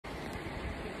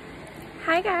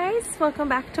Hi guys, welcome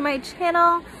back to my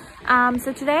channel.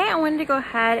 So today I wanted to go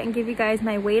ahead and give you guys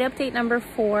my weight update number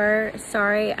 4.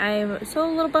 Sorry, I'm so a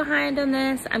little behind on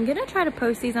this. I'm gonna try to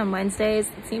post these on Wednesdays.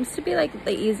 It seems to be like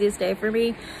the easiest day for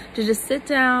me to just sit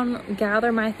down,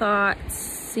 gather my thoughts,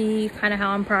 see kind of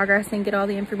how I'm progressing, get all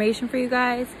the information for you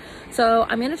guys. So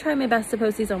I'm gonna try my best to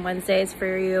post these on Wednesdays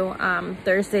for you.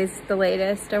 Thursday's the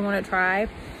latest I want to try.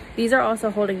 These are also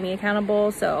holding me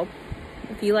accountable, so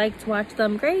if you like to watch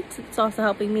them, great. It's also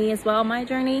helping me as well, my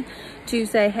journey, to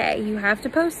say, hey, you have to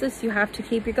post this, you have to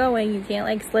keep it going, you can't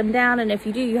like slim down, and if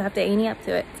you do, you have to ante up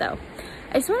to it. So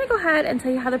I just want to go ahead and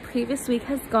tell you how the previous week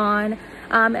has gone.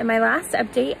 In my last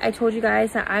update, I told you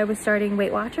guys that I was starting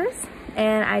Weight Watchers,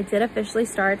 and I did officially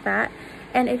start that,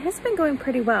 and it has been going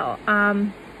pretty well.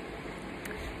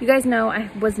 You guys know I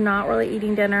was not really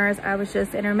eating dinners. I was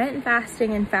just intermittent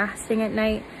fasting and fasting at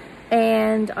night.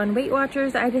 And on Weight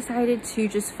Watchers, I decided to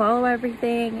just follow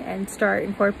everything and start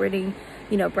incorporating,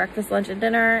 you know, breakfast, lunch, and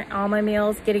dinner, all my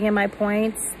meals, getting in my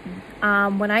points.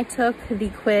 When I took the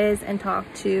quiz and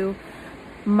talked to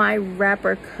my rep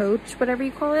or coach, whatever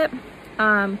you call it,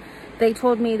 they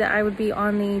told me that I would be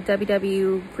on the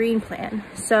WW Green plan.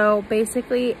 So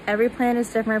basically, every plan is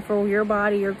different for your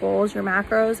body, your goals, your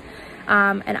macros,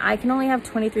 and I can only have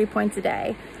 23 points a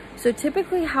day. So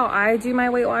typically how I do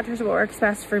my Weight Watchers, what works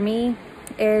best for me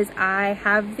is I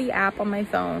have the app on my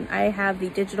phone. I have the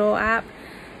digital app,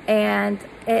 and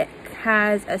it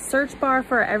has a search bar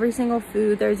for every single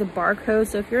food. There's a barcode.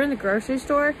 So if you're in the grocery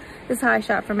store, this is how I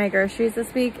shop for my groceries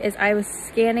this week, is I was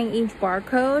scanning each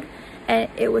barcode, and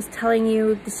it was telling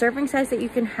you the serving size that you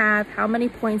can have, how many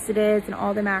points it is, and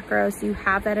all the macros, so you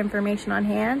have that information on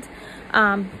hand.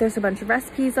 There's a bunch of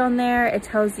recipes on there. It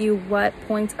tells you what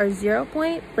points are 0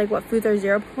 point, like what foods are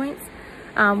 0 points,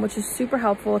 which is super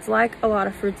helpful. It's like a lot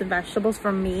of fruits and vegetables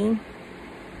for me.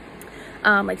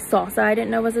 Like salsa, I didn't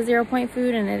know was a 0 point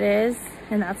food, and it is,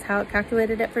 and that's how it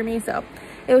calculated it for me. So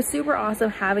it was super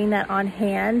awesome having that on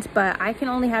hand, but I can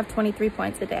only have 23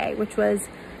 points a day, which was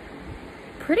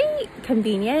pretty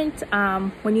convenient.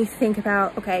 When you think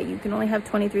about, okay, you can only have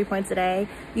 23 points a day,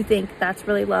 you think that's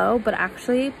really low, but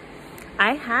actually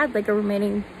I had like a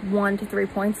remaining 1 to 3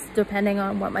 points depending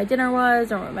on what my dinner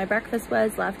was or what my breakfast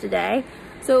was left a day.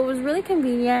 So it was really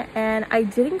convenient, and I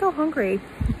didn't go hungry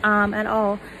at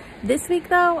all. This week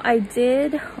though, I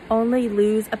did only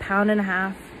lose 1.5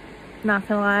 pounds, not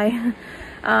gonna lie.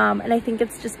 And I think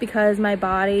it's just because my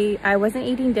body, I wasn't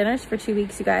eating dinners for 2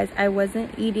 weeks, you guys. I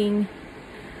wasn't eating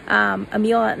a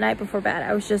meal at night before bed.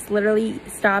 I was just literally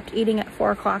stopped eating at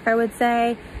 4 o'clock, I would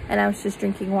say, and I was just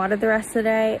drinking water the rest of the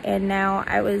day. And now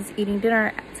I was eating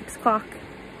dinner at 6 o'clock,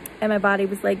 and my body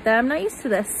was like, I'm not used to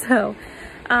this. So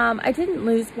I didn't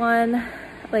lose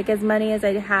like as many as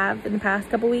I have in the past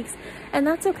couple weeks, and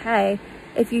that's okay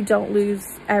if you don't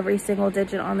lose every single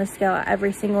digit on the scale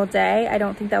every single day. I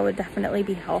don't think that would definitely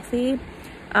be healthy.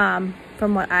 From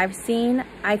what I've seen,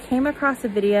 I came across a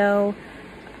video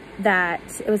that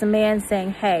it was a man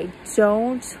saying, hey,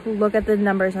 don't look at the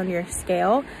numbers on your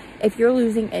scale. If you're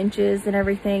losing inches and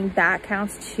everything, that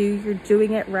counts too. You're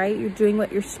doing it right. You're doing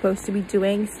what you're supposed to be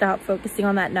doing. Stop focusing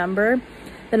on that number.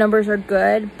 The numbers are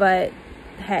good, but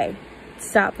hey,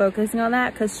 stop focusing on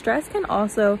that, because stress can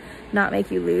also not make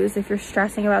you lose. If you're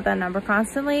stressing about that number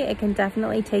constantly, it can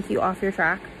definitely take you off your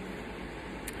track.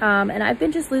 And I've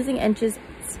been just losing inches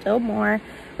still more,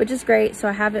 which is great. So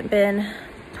I haven't been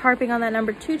harping on that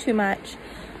number too much.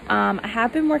 I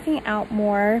have been working out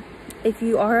more. If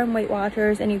you are on Weight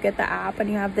Watchers and you get the app and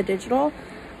you have the digital,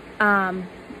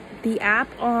 the app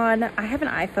on, I have an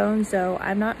iPhone, so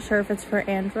I'm not sure if it's for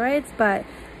Androids, but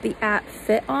the app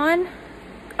Fit On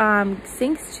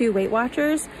syncs to Weight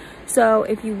Watchers. So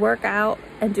if you work out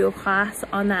and do a class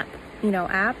on that, you know,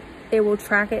 app, it will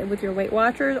track it with your Weight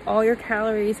Watchers, all your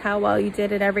calories, how well you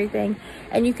did and everything,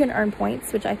 and you can earn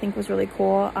points, which I think was really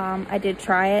cool. I did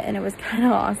try it, and it was kind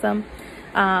of awesome.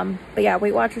 But yeah,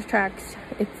 Weight Watchers tracks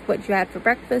it's what you had for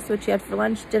breakfast, what you had for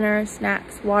lunch, dinner,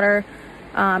 snacks, water,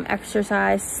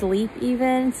 exercise, sleep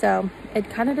even. So it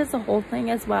kind of does the whole thing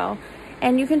as well.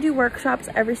 And you can do workshops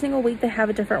every single week. They have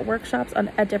a different workshops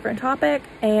on a different topic,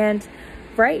 and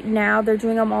right now they're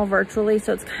doing them all virtually,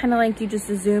 so it's kind of like you just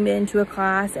zoom into a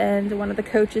class and one of the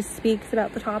coaches speaks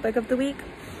about the topic of the week.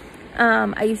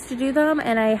 I used to do them,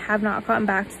 and I have not gotten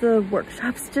back to the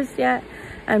workshops just yet.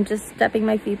 I'm just stepping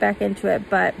my feet back into it,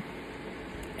 but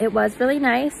it was really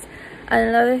nice.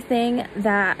 Another thing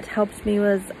that helped me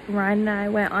was Ryan and I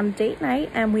went on a date night,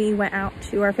 and we went out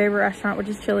to our favorite restaurant, which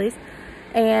is Chili's.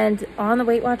 And on the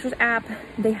Weight Watchers app,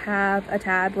 they have a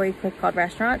tab where you click called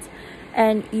restaurants,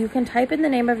 and you can type in the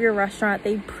name of your restaurant.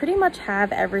 They pretty much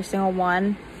have every single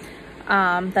one.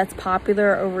 that's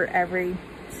popular over every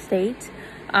state.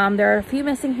 There are a few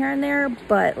missing here and there,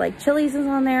 but like Chili's is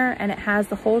on there, and it has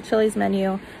the whole Chili's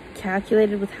menu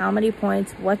calculated with how many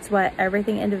points, what's what,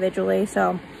 everything individually.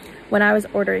 So when I was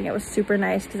ordering, it was super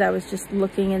nice because I was just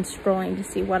looking and scrolling to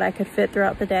see what I could fit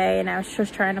throughout the day, and I was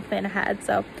just trying to plan ahead.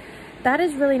 So that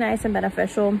is really nice and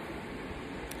beneficial.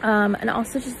 And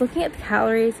also just looking at the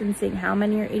calories and seeing how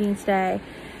many you're eating today,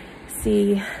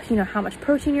 see, you know, how much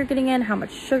protein you're getting in, how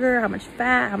much sugar, how much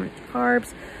fat, how much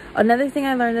carbs. Another thing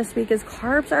I learned this week is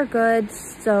carbs are good,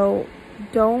 so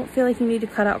don't feel like you need to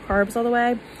cut out carbs all the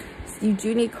way. You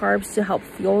do need carbs to help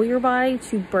fuel your body,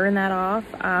 to burn that off.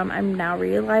 I'm now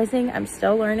realizing, I'm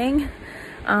still learning,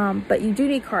 but you do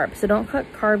need carbs, so don't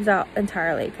cut carbs out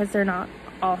entirely because they're not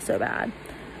all so bad.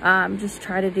 Just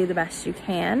try to do the best you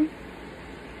can,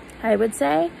 I would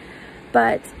say.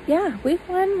 But yeah, week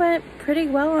 1 went pretty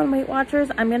well on Weight Watchers.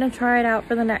 I'm gonna try it out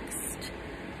for the next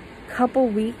couple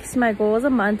weeks. My goal is a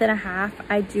month and a half.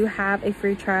 I do have a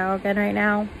free trial again right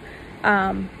now.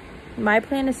 My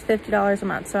plan is $50 a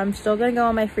month, so I'm still gonna go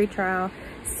on my free trial,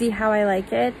 see how I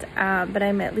like it, but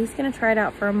I'm at least gonna try it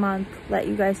out for a month, let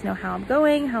you guys know how I'm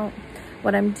going,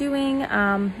 what I'm doing.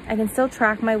 I can still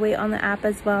track my weight on the app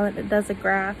as well, and it does a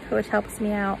graph, which helps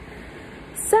me out.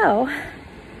 So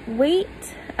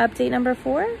weight update number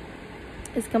 4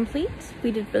 is complete.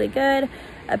 We did really good.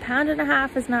 1.5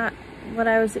 pounds is not what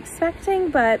I was expecting,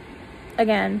 but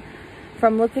again,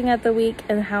 from looking at the week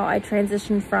and how I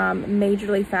transitioned from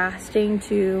majorly fasting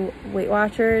to Weight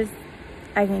Watchers,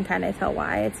 I can kind of tell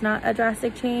why it's not a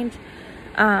drastic change.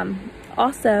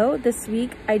 Also, this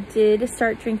week I did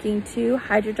start drinking 2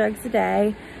 Hydro Drugs a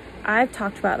day. I've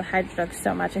talked about the Hydro Drugs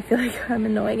so much, I feel like I'm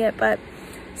annoying it, but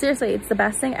seriously, it's the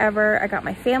best thing ever. I got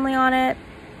my family on it.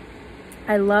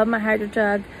 I love my Hydro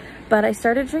Jug, but I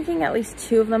started drinking at least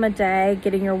 2 of them a day,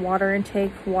 getting your water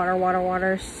intake,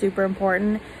 water, super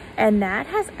important. And that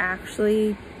has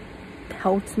actually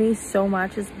helped me so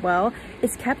much as well.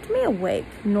 It's kept me awake.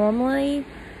 Normally,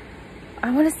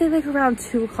 I want to say like around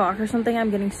 2 o'clock or something,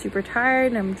 I'm getting super tired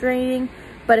and I'm draining.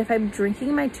 But if I'm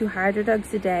drinking my 2 Hydro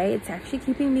Jugs a day, it's actually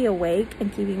keeping me awake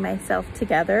and keeping myself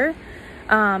together.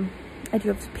 I do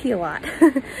have to pee a lot,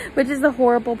 which is the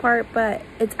horrible part, but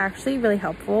it's actually really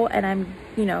helpful. And I'm,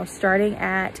 you know, starting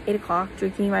at 8 o'clock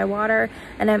drinking my water,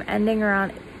 and I'm ending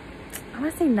around, I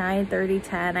want to say 9:30,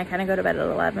 10. I kind of go to bed at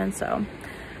 11, so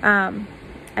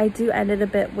I do end it a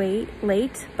bit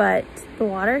late, but the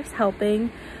water is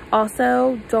helping.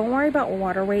 Also, don't worry about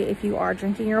water weight if you are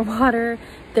drinking your water.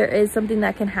 There is something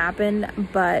that can happen,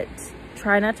 but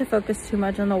try not to focus too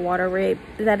much on the water weight.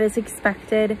 That is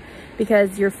expected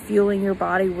because you're fueling your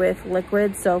body with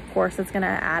liquids, so of course it's going to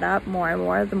add up more and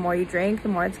more. The more you drink, the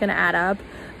more it's going to add up,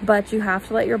 but you have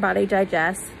to let your body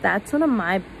digest. That's one of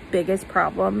my biggest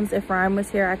problems. If Ryan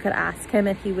was here, I could ask him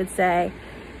and he would say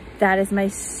that is my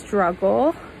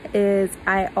struggle, is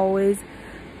I always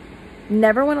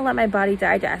never want to let my body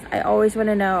digest. I always want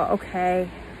to know, okay,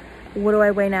 what do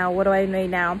I weigh now? What do I weigh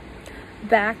now?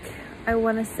 Back, I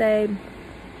want to say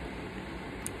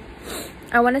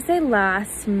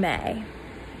last May.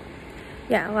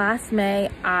 Yeah, last May,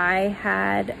 I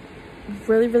had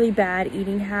really bad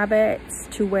eating habits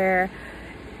to where,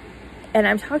 and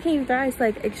I'm talking, you guys,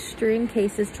 like extreme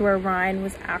cases to where Ryan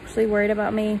was actually worried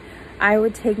about me. I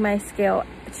would take my scale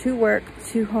to work,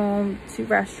 to home, to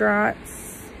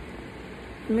restaurants.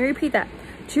 Let me repeat that.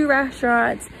 2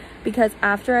 restaurants, because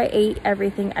after I ate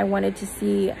everything, I wanted to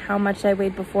see how much I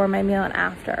weighed before my meal and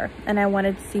after. And I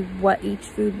wanted to see what each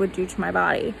food would do to my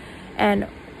body. And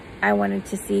I wanted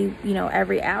to see, you know,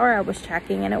 every hour I was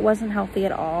checking, and it wasn't healthy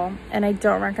at all. And I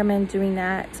don't recommend doing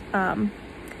that.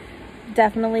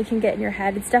 Definitely can get in your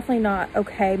head. It's definitely not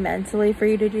okay mentally for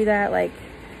you to do that. Like,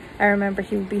 I remember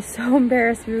he would be so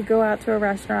embarrassed. We would go out to a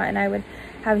restaurant and I would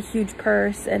have a huge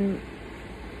purse, and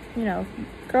you know,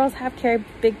 girls have carry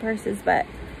big purses, but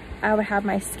I would have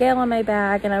my scale on my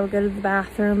bag and I would go to the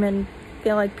bathroom and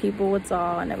feel like people would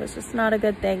saw, and it was just not a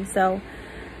good thing. So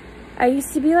I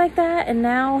used to be like that, and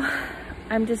now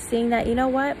I'm just seeing that, you know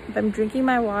what, if I'm drinking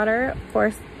my water, of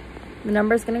course the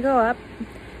number's gonna go up.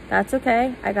 That's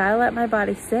okay. I gotta let my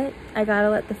body sit. I gotta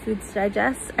let the foods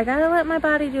digest. I gotta let my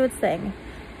body do its thing.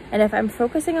 And if I'm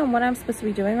focusing on what I'm supposed to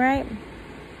be doing right,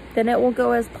 then it will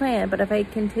go as planned. But if I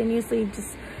continuously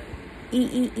just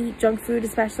eat junk food,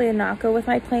 especially, and not go with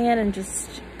my plan and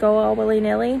just go all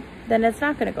willy-nilly, then it's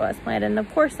not going to go as planned, and of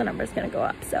course the number is going to go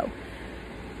up. So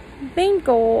main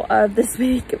goal of this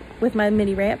week with my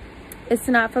mini rant is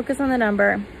to not focus on the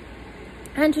number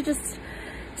and to just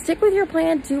stick with your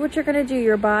plan. Do what you're going to do.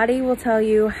 Your body will tell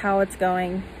you how it's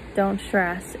going. Don't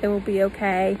stress. It will be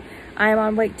okay. I'm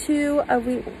on week 2 of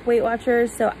Weight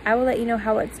Watchers, so I will let you know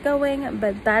how it's going,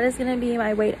 but that is going to be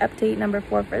my weight update number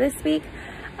 4 for this week.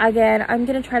 Again, I'm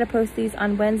going to try to post these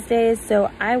on Wednesdays,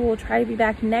 so I will try to be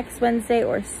back next Wednesday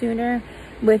or sooner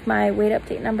with my weight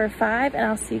update number 5, and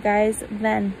I'll see you guys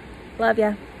then. Love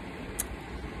ya.